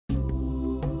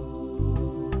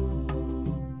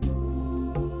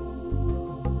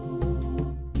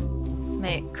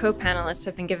My co-panelists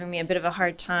have been giving me a bit of a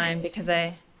hard time because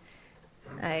I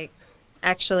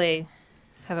actually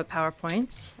have a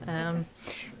PowerPoint,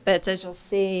 but as you'll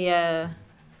see, I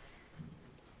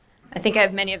think I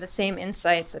have many of the same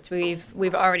insights that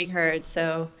we've already heard.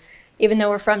 So even though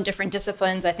we're from different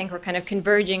disciplines, I think we're kind of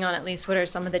converging on at least what are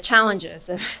some of the challenges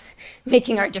of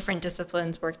making our different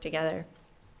disciplines work together.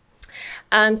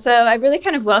 So I really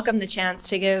kind of welcome the chance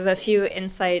to give a few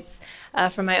insights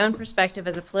from my own perspective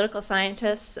as a political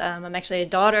scientist. I'm actually a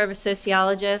daughter of a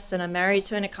sociologist, and I'm married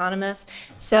to an economist.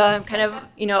 So I'm kind of,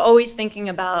 always thinking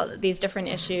about these different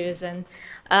issues and,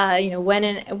 when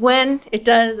it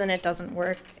does and it doesn't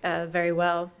work very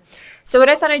well. So what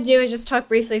I thought I'd do is just talk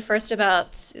briefly first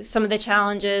about some of the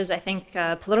challenges I think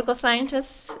political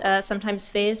scientists sometimes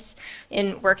face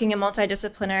in working in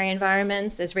multidisciplinary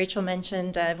environments. As Rachel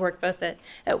mentioned, I've worked both at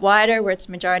WIDER, where it's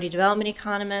majority development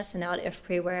economists, and now at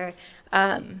IFPRI, where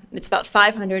it's about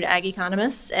 500 ag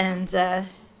economists, and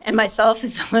myself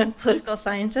as the lone political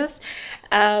scientist.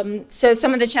 So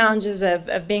some of the challenges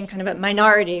of being kind of a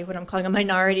minority, what I'm calling a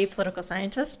minority political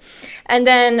scientist. And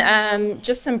then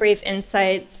just some brief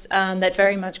insights that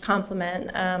very much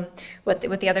complement what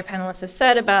the other panelists have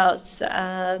said about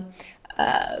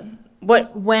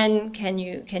when can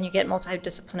you get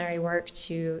multidisciplinary work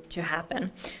to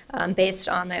happen, based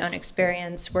on my own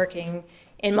experience working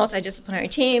in multidisciplinary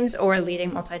teams or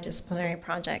leading multidisciplinary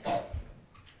projects.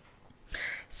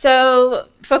 So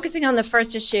focusing on the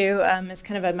first issue is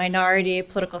kind of a minority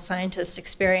political scientist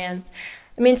experience.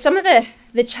 I mean, some of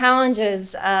the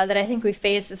challenges that I think we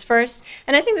face is first,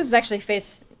 and I think this is actually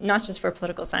faced not just for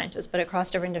political scientists, but across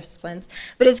different disciplines,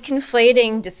 but is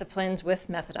conflating disciplines with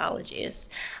methodologies.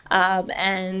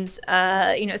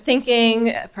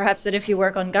 Thinking perhaps that if you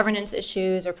work on governance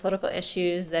issues or political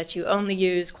issues that you only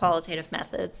use qualitative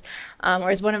methods,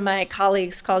 or as one of my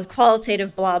colleagues calls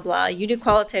qualitative blah blah, you do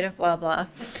qualitative blah blah,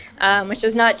 which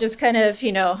is not just kind of,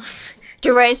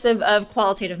 derisive of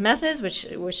qualitative methods,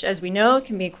 which as we know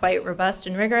can be quite robust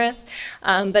and rigorous,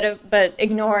 but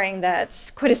ignoring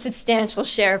that quite a substantial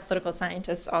share of political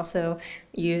scientists also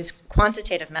use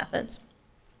quantitative methods.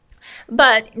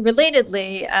 But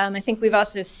relatedly, I think we've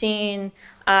also seen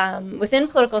within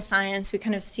political science, we've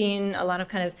kind of seen a lot of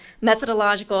kind of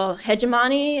methodological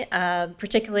hegemony,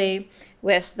 particularly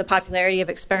with the popularity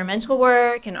of experimental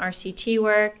work and RCT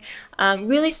work,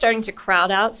 really starting to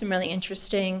crowd out some really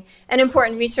interesting and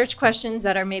important research questions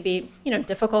that are maybe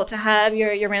difficult to have your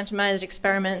randomized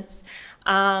experiments,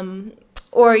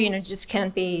 or just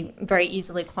can't be very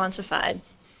easily quantified.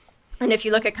 And if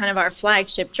you look at kind of our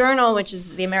flagship journal, which is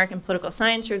the American Political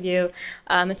Science Review,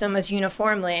 it's almost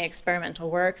uniformly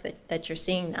experimental work that you're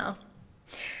seeing now.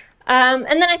 And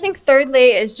then I think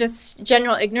thirdly is just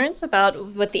general ignorance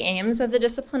about what the aims of the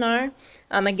discipline are.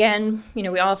 Again,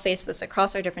 we all face this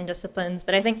across our different disciplines,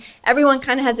 but I think everyone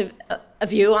kind of has a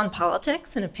view on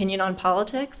politics, an opinion on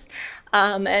politics.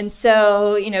 And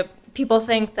so, people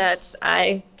think that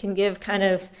I can give kind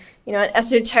of an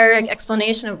esoteric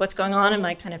explanation of what's going on in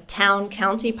my kind of town,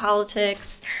 county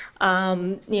politics,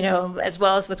 as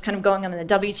well as what's kind of going on in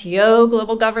the WTO,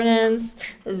 global governance,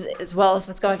 as well as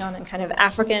what's going on in kind of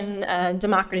African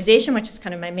democratization, which is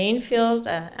kind of my main field,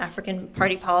 African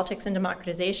party politics and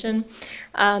democratization.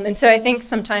 And so I think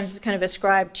sometimes it's kind of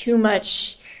ascribed too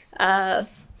much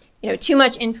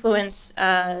influence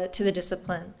to the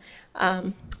discipline.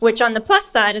 Which on the plus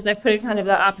side, as I've put in kind of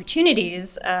the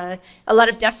opportunities, a lot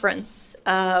of deference.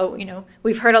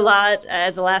 We've heard a lot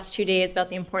the last 2 days about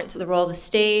the importance of the role of the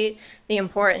state, the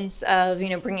importance of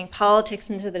bringing politics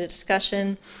into the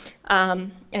discussion,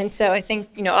 and so I think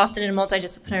often in a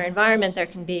multidisciplinary environment there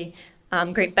can be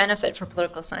great benefit for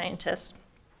political scientists.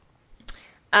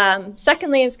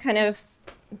 Secondly, is kind of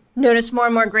notice more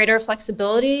and more greater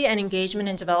flexibility and engagement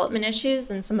in development issues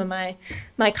than some of my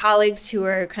colleagues who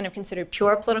are kind of considered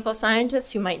pure political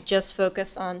scientists who might just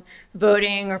focus on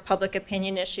voting or public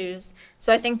opinion issues.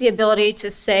 So I think the ability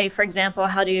to say, for example,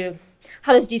 how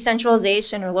does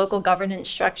decentralization or local governance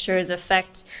structures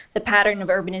affect the pattern of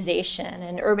urbanization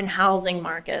and urban housing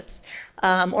markets,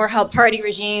 or how party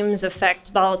regimes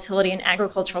affect volatility in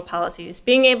agricultural policies.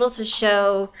 Being able to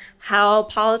show how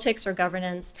politics or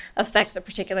governance affects a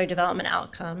particular development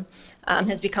outcome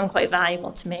has become quite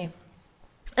valuable to me.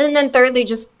 And then thirdly,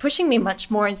 just pushing me much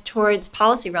more towards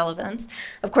policy relevance.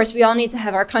 Of course, we all need to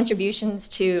have our contributions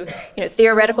to,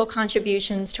 theoretical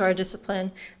contributions to our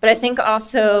discipline, but I think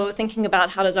also thinking about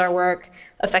how does our work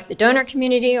affect the donor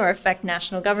community or affect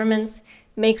national governments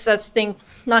makes us think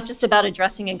not just about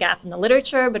addressing a gap in the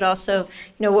literature, but also,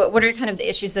 what are kind of the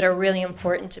issues that are really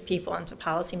important to people and to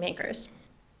policymakers.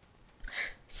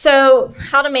 So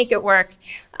how to make it work?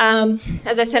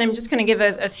 As I said, I'm just going to give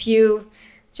a few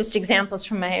just examples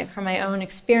from my own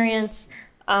experience.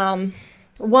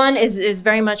 One is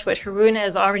very much what Haruna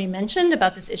has already mentioned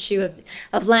about this issue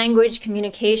of language,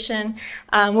 communication.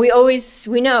 We all use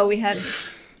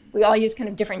kind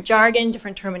of different jargon,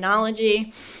 different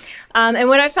terminology. And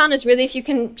what I found is really if you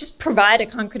can just provide a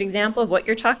concrete example of what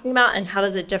you're talking about and how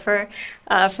does it differ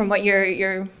from what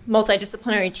your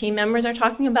multidisciplinary team members are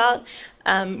talking about,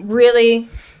 really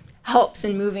helps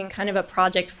in moving kind of a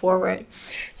project forward.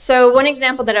 So one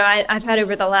example that I've had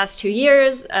over the last 2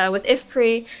 years with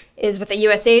IFPRI is with a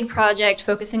USAID project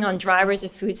focusing on drivers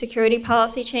of food security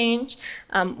policy change.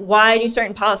 Why do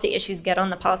certain policy issues get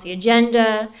on the policy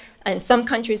agenda in some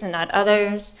countries and not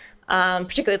others?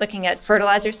 Particularly looking at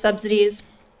fertilizer subsidies.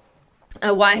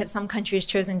 Why have some countries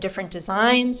chosen different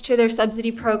designs to their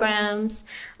subsidy programs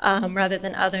rather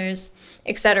than others,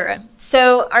 et cetera.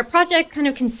 So our project kind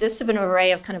of consists of an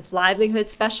array of kind of livelihood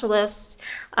specialists,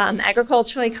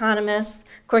 agricultural economists,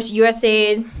 of course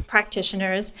USAID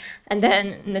practitioners, and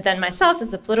then myself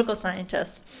as a political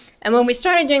scientist. And when we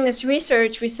started doing this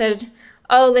research, we said,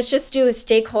 oh, let's just do a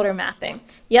stakeholder mapping.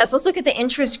 Yes, let's look at the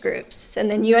interest groups.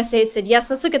 And then USAID said, yes,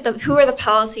 let's look at who are the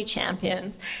policy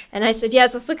champions. And I said,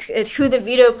 yes, let's look at who the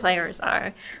veto players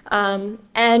are.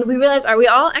 And we realized, are we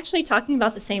all actually talking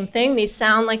about the same thing? These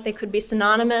sound like they could be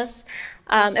synonymous.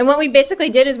 And what we basically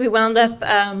did is we wound up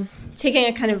taking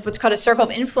a kind of what's called a circle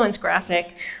of influence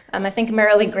graphic. I think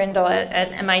Marilee Grindle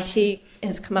at MIT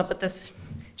has come up with this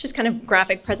just kind of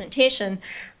graphic presentation.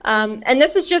 And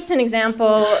this is just an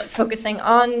example focusing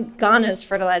on Ghana's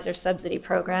fertilizer subsidy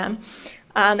program.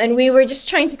 And we were just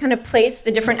trying to kind of place the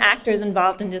different actors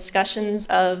involved in discussions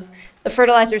of the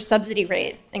fertilizer subsidy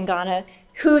rate in Ghana,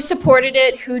 who supported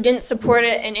it, who didn't support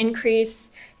it, an increase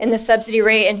in the subsidy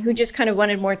rate, and who just kind of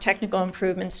wanted more technical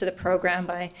improvements to the program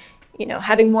by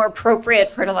having more appropriate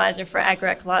fertilizer for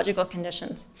agroecological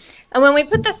conditions. And when we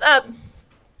put this up,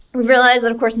 we realized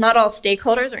that, of course, not all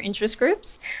stakeholders are interest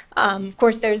groups. Of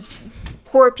course, there's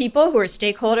poor people who are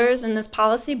stakeholders in this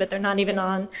policy, but they're not even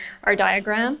on our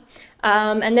diagram.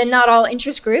 And then not all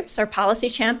interest groups are policy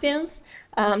champions.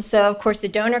 So, of course, the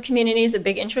donor community is a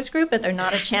big interest group, but they're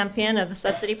not a champion of the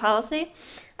subsidy policy.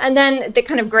 And then the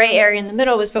kind of gray area in the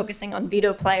middle was focusing on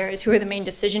veto players, who are the main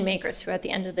decision makers who, at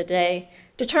the end of the day,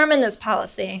 determine this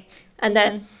policy. And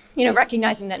then,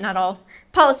 recognizing that not all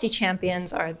policy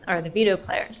champions are the veto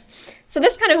players. So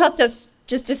this kind of helped us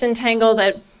just disentangle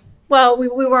that, well, we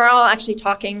were all actually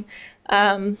talking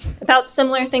about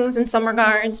similar things in some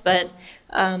regards, but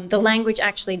the language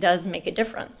actually does make a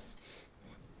difference.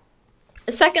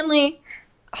 Secondly,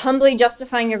 humbly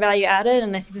justifying your value added,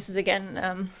 and I think this is,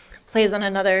 again, plays on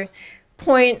another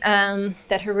point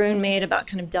that Haroon made about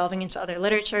kind of delving into other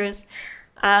literatures.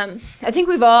 I think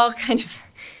we've all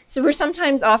so we're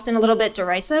sometimes often a little bit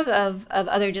derisive of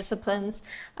other disciplines.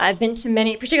 I've been to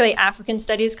many, particularly African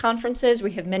studies conferences.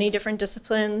 We have many different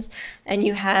disciplines, and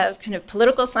you have kind of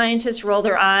political scientists roll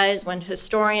their eyes when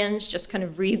historians just kind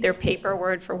of read their paper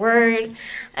word for word.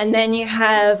 And then you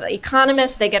have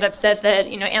economists, they get upset that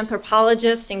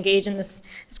anthropologists engage in this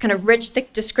kind of rich,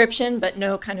 thick description, but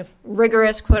no kind of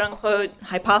rigorous, quote unquote,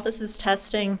 hypothesis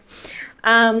testing.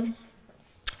 And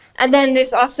then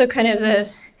there's also kind of the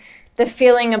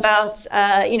feeling about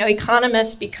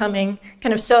economists becoming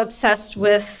kind of so obsessed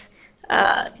with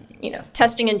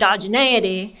testing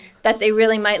endogeneity that they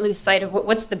really might lose sight of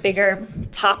what's the bigger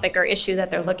topic or issue that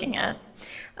they're looking at.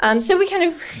 So we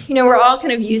kind of we're all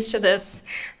kind of used to this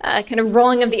kind of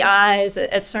rolling of the eyes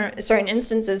at certain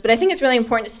instances, but I think it's really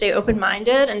important to stay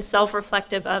open-minded and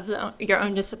self-reflective of your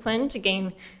own discipline to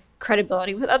gain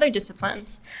credibility with other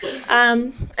disciplines.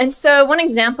 And so one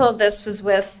example of this was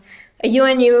with a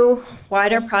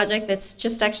UNU-WIDER project that's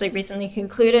just actually recently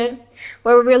concluded,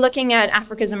 where we were looking at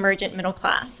Africa's emergent middle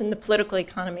class and the political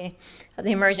economy of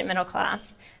the emergent middle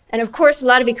class. And of course, a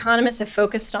lot of economists have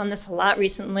focused on this a lot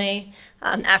recently.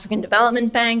 African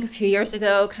Development Bank a few years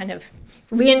ago kind of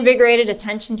reinvigorated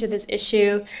attention to this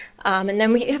issue. And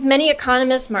then we have many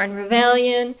economists, Martin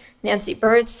Ravalian, Nancy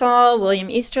Birdsall, William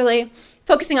Easterly,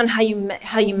 focusing on how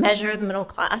you measure the middle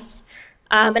class.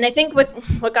 And I think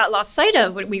what got lost sight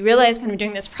of, what we realized kind of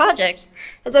doing this project,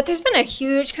 is that there's been a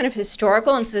huge kind of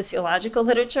historical and sociological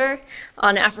literature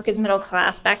on Africa's middle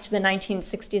class back to the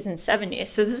 1960s and 70s.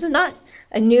 So this is not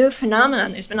a new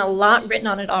phenomenon. There's been a lot written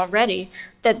on it already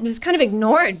that was kind of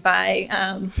ignored by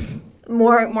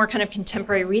more kind of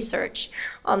contemporary research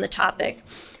on the topic.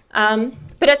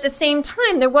 But at the same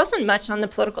time, there wasn't much on the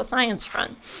political science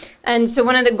front. And so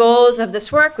one of the goals of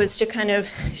this work was to kind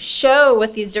of show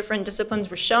what these different disciplines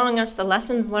were showing us, the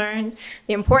lessons learned,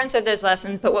 the importance of those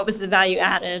lessons, but what was the value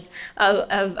added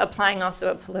of applying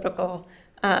also a political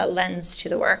lens to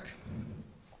the work.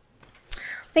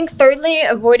 I think thirdly,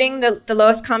 avoiding the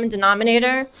lowest common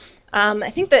denominator. I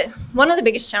think that one of the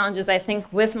biggest challenges, I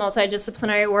think, with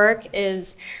multidisciplinary work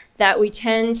is that we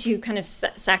tend to kind of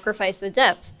sacrifice the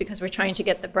depth because we're trying to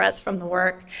get the breadth from the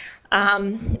work,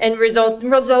 and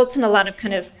results in a lot of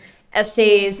kind of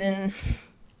essays in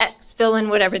X, fill in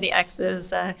whatever the X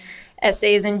is,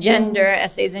 essays in gender,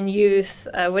 essays in youth,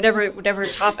 whatever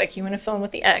topic you want to fill in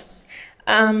with the X,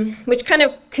 which kind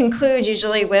of concludes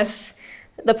usually with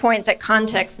the point that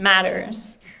context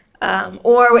matters.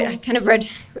 Or I kind of read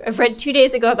 2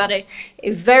 days ago about a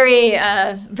very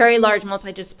large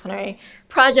multidisciplinary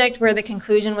project where the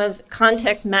conclusion was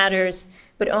context matters,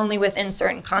 but only within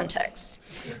certain contexts.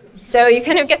 So you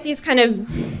kind of get these kind of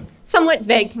somewhat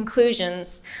vague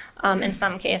conclusions in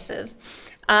some cases.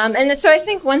 And so I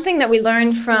think one thing that we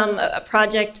learned from a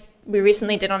project we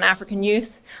recently did on African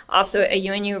youth, also a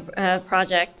UNU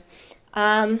project,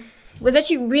 was that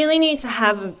you really need to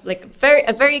have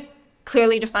a very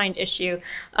clearly defined issue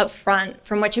up front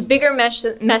from which a bigger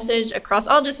message across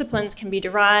all disciplines can be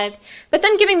derived, but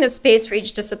then giving the space for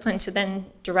each discipline to then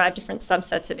derive different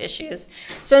subsets of issues.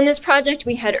 So in this project,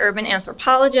 we had urban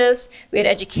anthropologists, we had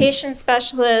education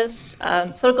specialists,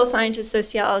 political scientists,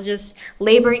 sociologists,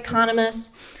 labor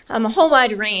economists, a whole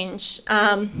wide range.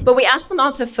 But we asked them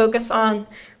all to focus on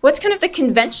what's kind of the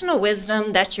conventional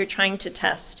wisdom that you're trying to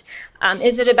test.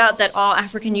 Is it about that all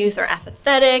African youth are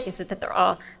apathetic? Is it that they're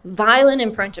all violent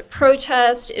and prone to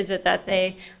protest? Is it that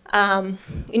they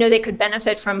could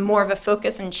benefit from more of a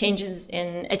focus and changes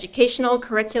in educational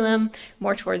curriculum,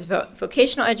 more towards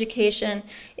vocational education?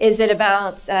 Is it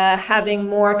about having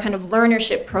more kind of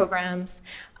learnership programs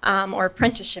or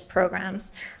apprenticeship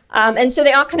programs? And so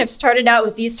they all kind of started out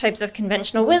with these types of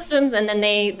conventional wisdoms, and then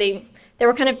they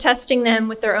were kind of testing them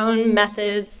with their own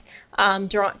methods,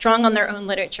 drawing on their own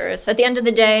literature. So at the end of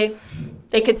the day,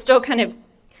 they could still kind of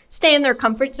stay in their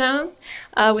comfort zone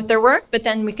with their work, but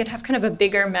then we could have kind of a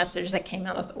bigger message that came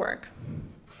out of the work.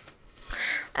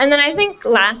 And then I think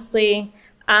lastly,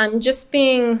 just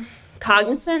being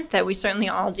cognizant that we certainly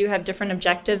all do have different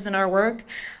objectives in our work.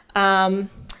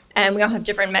 And we all have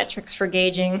different metrics for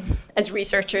gauging, as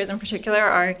researchers in particular,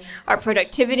 our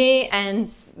productivity,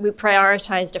 and we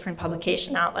prioritize different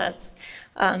publication outlets.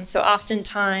 So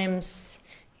oftentimes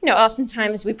we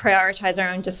prioritize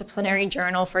our own disciplinary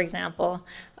journal, for example,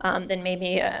 than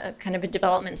maybe a kind of a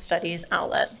development studies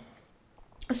outlet.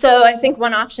 So I think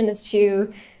one option is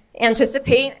to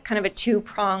anticipate kind of a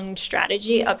two-pronged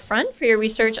strategy up front for your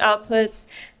research outputs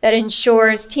that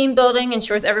ensures team building,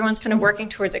 ensures everyone's kind of working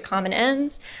towards a common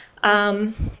end,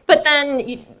 but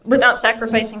then without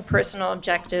sacrificing personal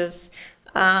objectives,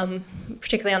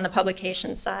 particularly on the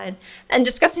publication side, and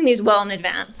discussing these well in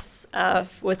advance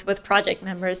with project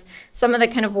members. Some of the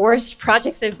kind of worst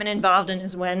projects I've been involved in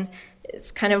is when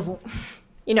it's kind of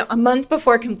a month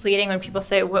before completing, when people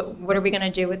say, what are we going to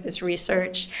do with this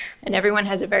research? And everyone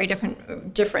has a very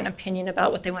different opinion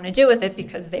about what they want to do with it,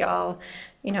 because they all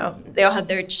have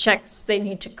their checks they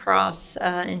need to cross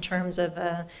in terms of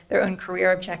their own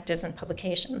career objectives and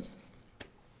publications.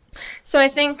 So I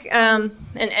think,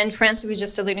 and Francis was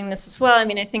just alluding to this as well, I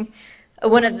mean, I think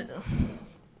one of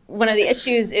the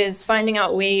issues is finding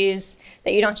out ways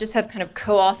that you don't just have kind of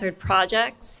co-authored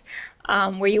projects,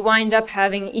 where you wind up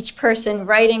having each person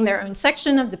writing their own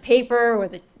section of the paper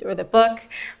or the book,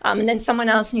 and then someone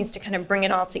else needs to kind of bring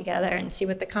it all together and see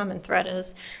what the common thread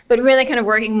is. But really kind of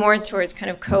working more towards kind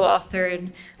of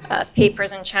co-authored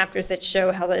papers and chapters that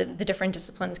show how the different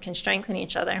disciplines can strengthen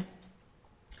each other.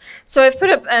 So I've put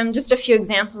up just a few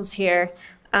examples here.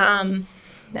 And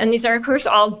these are, of course,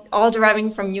 all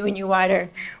deriving from UNU-WIDER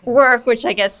work, which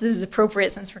I guess is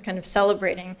appropriate since we're kind of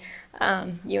celebrating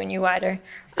UNU-WIDER.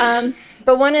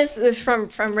 But one is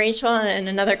from Rachel and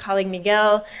another colleague,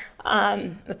 Miguel,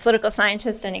 a political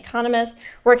scientist and economist,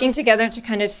 working together to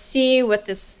kind of see what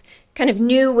this kind of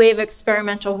new wave of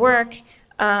experimental work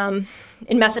in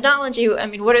methodology, I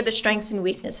mean, what are the strengths and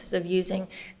weaknesses of using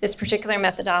this particular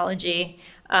methodology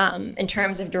in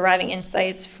terms of deriving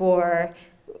insights for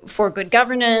good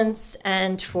governance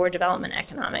and for development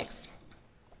economics.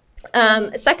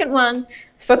 A second one,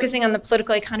 focusing on the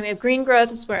political economy of green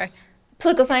growth, is where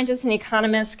political scientists and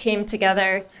economists came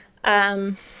together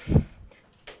to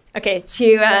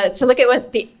look at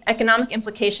what the economic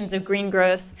implications of green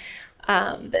growth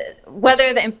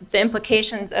whether the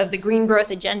implications of the green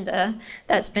growth agenda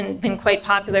that's been quite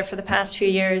popular for the past few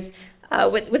years,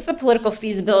 what's the political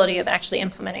feasibility of actually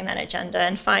implementing that agenda,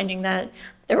 and finding that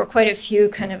there were quite a few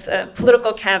kind of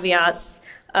political caveats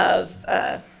of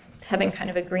having kind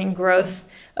of a green growth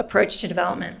approach to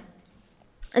development.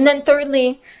 And then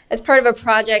thirdly, as part of a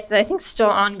project that I think is still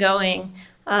ongoing,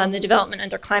 the Development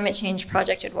Under Climate Change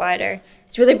project at WIDER,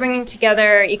 is really bringing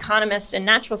together economists and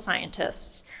natural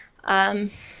scientists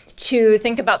to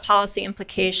think about policy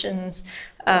implications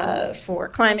for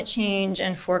climate change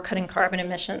and for cutting carbon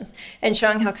emissions, and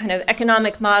showing how kind of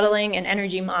economic modeling and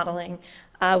energy modeling,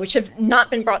 which have not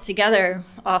been brought together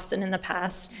often in the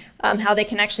past, how they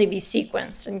can actually be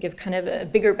sequenced and give kind of a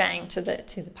bigger bang to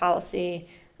the policy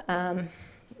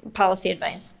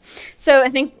advice. So I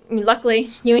think, luckily,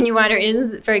 UNU-WIDER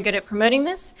is very good at promoting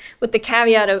this, with the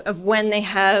caveat of when they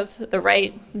have the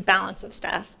right balance of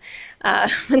staff.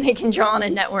 When they can draw on a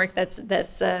network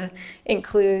that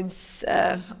includes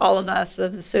all of us,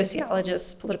 of the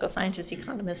sociologists, political scientists,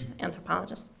 economists,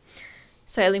 anthropologists.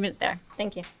 So I leave it there.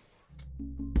 Thank you.